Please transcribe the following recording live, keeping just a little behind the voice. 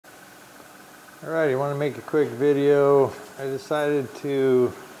Alright, I want to make a quick video. I decided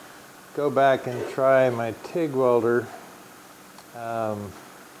to go back and try my Tig welder. I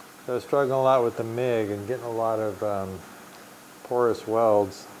was struggling a lot with the MIG and getting a lot of porous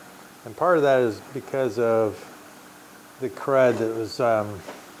welds. And part of that is because of the crud that was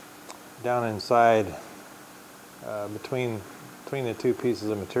down inside between the two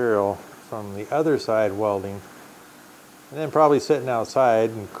pieces of material from the other side welding. And then probably sitting outside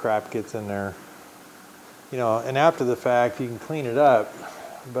and crap gets in there. You know, and after the fact you can clean it up,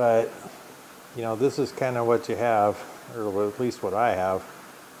 but you know, this is kind of what you have, or at least what I have.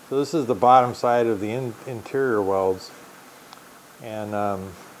 So this is the bottom side of the interior welds, and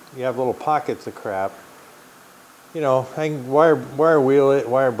you have little pockets of crap. You know, I can wire wheel it,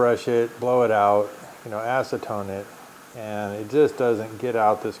 wire brush it, blow it out, you know, acetone it, and it just doesn't get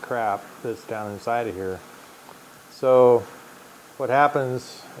out this crap that's down inside of here. So what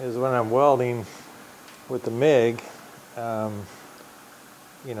happens is when I'm welding with the MIG,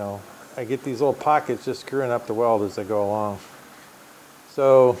 you know, I get these little pockets just screwing up the weld as I go along.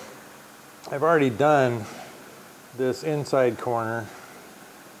 So I've already done this inside corner,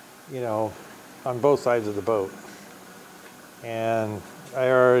 you know, on both sides of the boat. And I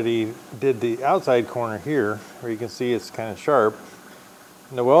already did the outside corner here, where you can see it's kind of sharp.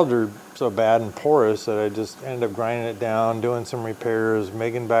 And the welds are so bad and porous that I just ended up grinding it down, doing some repairs,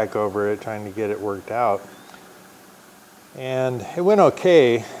 MIGing back over it, trying to get it worked out. And it went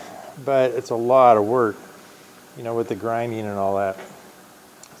okay, but it's a lot of work, you know, with the grinding and all that.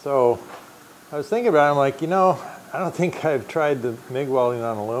 So I was thinking about it, I'm like, you know, I don't think I've tried the MIG welding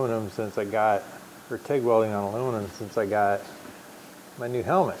on aluminum since I got, or TIG welding on aluminum since I got my new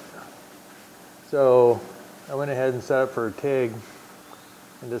helmet. So I went ahead and set up for a TIG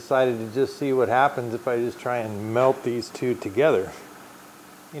and decided to just see what happens if I just try and melt these two together.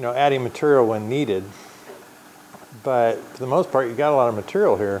 You know, adding material when needed. But for the most part, you got a lot of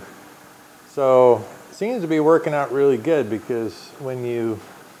material here. So it seems to be working out really good, because when you're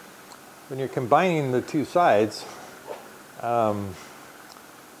combining the two sides, you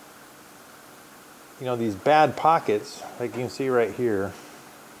know, these bad pockets, like you can see right here,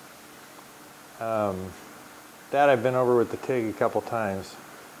 that I've been over with the TIG a couple times.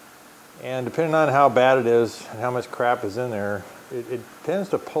 And depending on how bad it is and how much crap is in there, it tends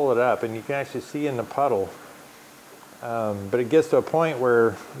to pull it up, and you can actually see in the puddle. But it gets to a point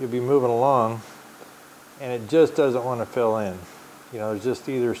where you'll be moving along and it just doesn't want to fill in. You know, there's just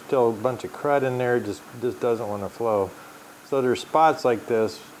either still a bunch of crud in there, just doesn't want to flow. So there's spots like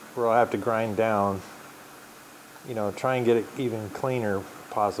this where I'll have to grind down, you know, try and get it even cleaner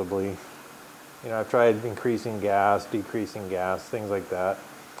possibly. You know, I've tried increasing gas, decreasing gas, things like that.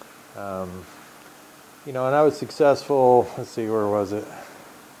 You know, and I was successful, let's see, where was it?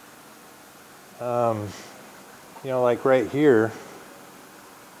 You know, like right here,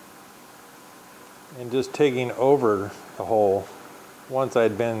 and just TIGging over the hole. Once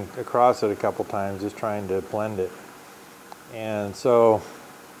I'd been across it a couple times, just trying to blend it. And so,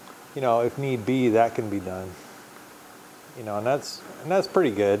 you know, if need be, that can be done. You know, and that's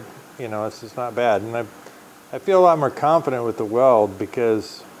pretty good. You know, it's just not bad. And I feel a lot more confident with the weld,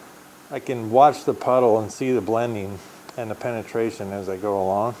 because I can watch the puddle and see the blending and the penetration as I go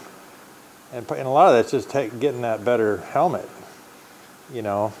along. And a lot of that's just getting that better helmet. You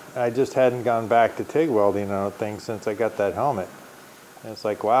know, I just hadn't gone back to TIG welding, I don't think, since I got that helmet. And it's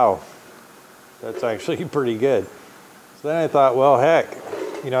like, wow, that's actually pretty good. So then I thought, well, heck,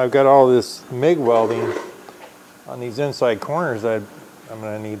 you know, I've got all this MIG welding on these inside corners that I'm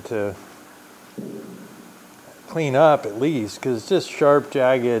going to need to clean up at least, because it's just sharp,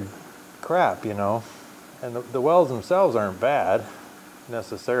 jagged crap, you know. And the welds themselves aren't bad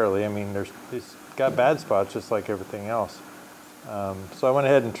necessarily. I mean, it's got bad spots just like everything else. So I went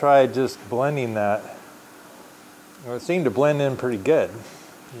ahead and tried just blending that. Well, it seemed to blend in pretty good.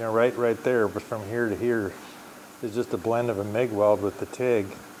 You know, right there, but from here to here is just a blend of a MIG weld with the TIG.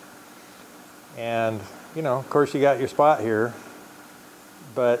 And, you know, of course you got your spot here,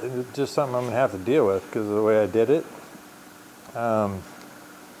 but it's just something I'm gonna have to deal with because of the way I did it.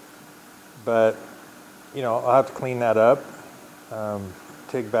 But, you know, I'll have to clean that up,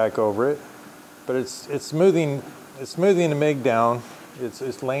 TIG back over it. But it's smoothing the MIG down.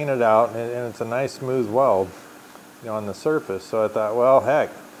 It's laying it out, and it's a nice smooth weld, you know, on the surface. So I thought, well,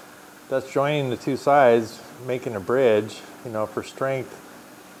 heck, that's joining the two sides, making a bridge, you know, for strength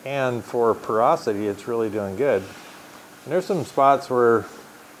and for porosity. It's really doing good. And there's some spots where,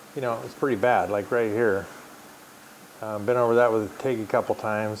 you know, it's pretty bad, like right here. Been over that with a TIG a couple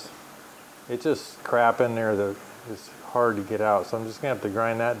times. It's just crap in there that is hard to get out. So I'm just gonna have to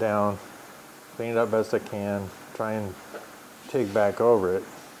grind that down, clean it up best I can, try and TIG back over it.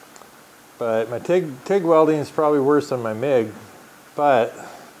 But my TIG welding is probably worse than my MIG, but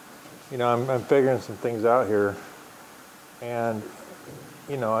you know, I'm figuring some things out here, and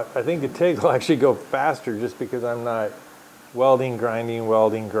you know, I think the TIG will actually go faster just because I'm not welding, grinding,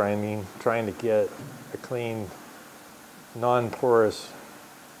 trying to get a clean, non-porous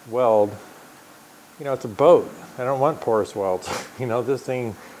weld. You know, it's a boat. I don't want porous welds. You know, this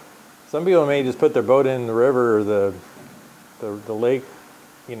thing, some people may just put their boat in the river or the lake,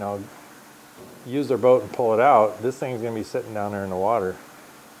 you know, use their boat and pull it out. This thing's gonna be sitting down there in the water.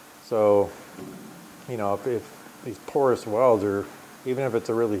 So, you know, if these porous welds are, even if it's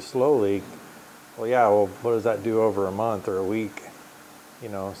a really slow leak, well, yeah, well, what does that do over a month or a week? You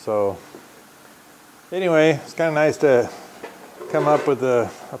know, so anyway, it's kind of nice to come up with a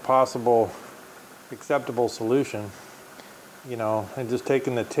possible acceptable solution, you know, and just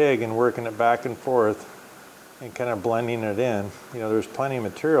taking the TIG and working it back and forth and kind of blending it in. You know, there's plenty of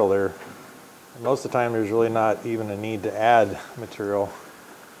material there. And most of the time, there's really not even a need to add material.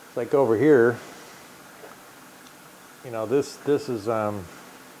 Like over here, you know, this is a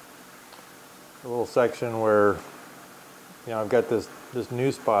little section where, you know, I've got this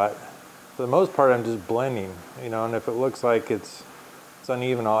new spot. For the most part, I'm just blending, you know, and if it looks like it's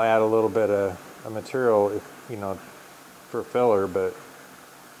uneven, I'll add a little bit of material, if, you know, for filler. But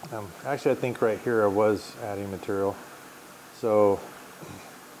actually, I think right here I was adding material. So,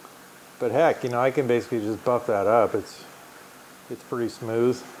 but heck, you know, I can basically just buff that up. It's pretty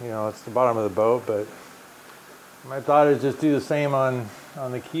smooth. You know, it's the bottom of the boat, but my thought is just do the same on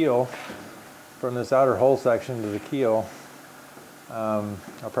the keel, from this outer hull section to the keel. I'll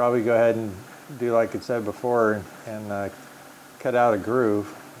probably go ahead and do like it said before and cut out a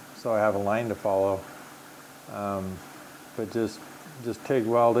groove so I have a line to follow. But just TIG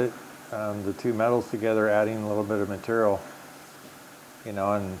weld it, the two metals together, adding a little bit of material, you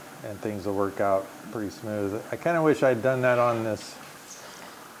know, and things will work out pretty smooth. I kind of wish I'd done that on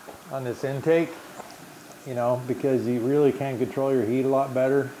this intake, you know, because you really can control your heat a lot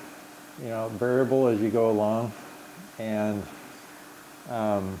better, you know, variable as you go along, and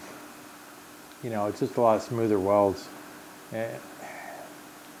you know, it's just a lot smoother welds.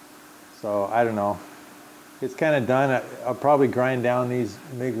 So I don't know, it's kind of done. I'll probably grind down these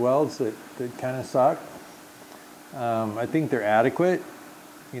MIG welds that kind of suck. I think they're adequate,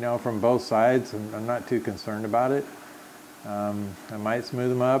 you know, from both sides. I'm not too concerned about it. I might smooth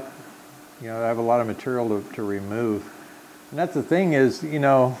them up. You know, I have a lot of material to remove. And that's the thing is, you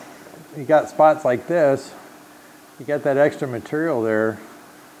know, you got spots like this, you got that extra material there.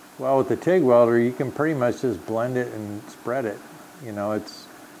 Well, with the TIG welder, you can pretty much just blend it and spread it. You know, it's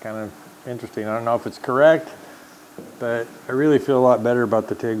kind of interesting. I don't know if it's correct, but I really feel a lot better about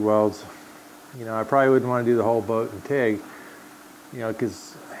the TIG welds. You know, I probably wouldn't want to do the whole boat in TIG, you know,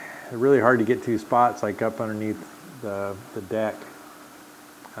 because they're really hard to get to spots like up underneath the deck.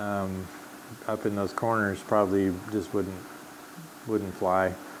 Up in those corners probably just wouldn't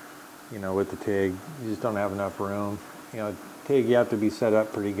fly, you know, with the TIG. You just don't have enough room. You know, TIG, you have to be set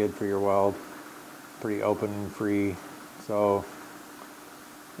up pretty good for your weld, pretty open and free. So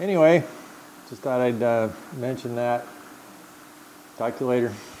anyway, just thought I'd mention that. Talk to you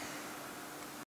later.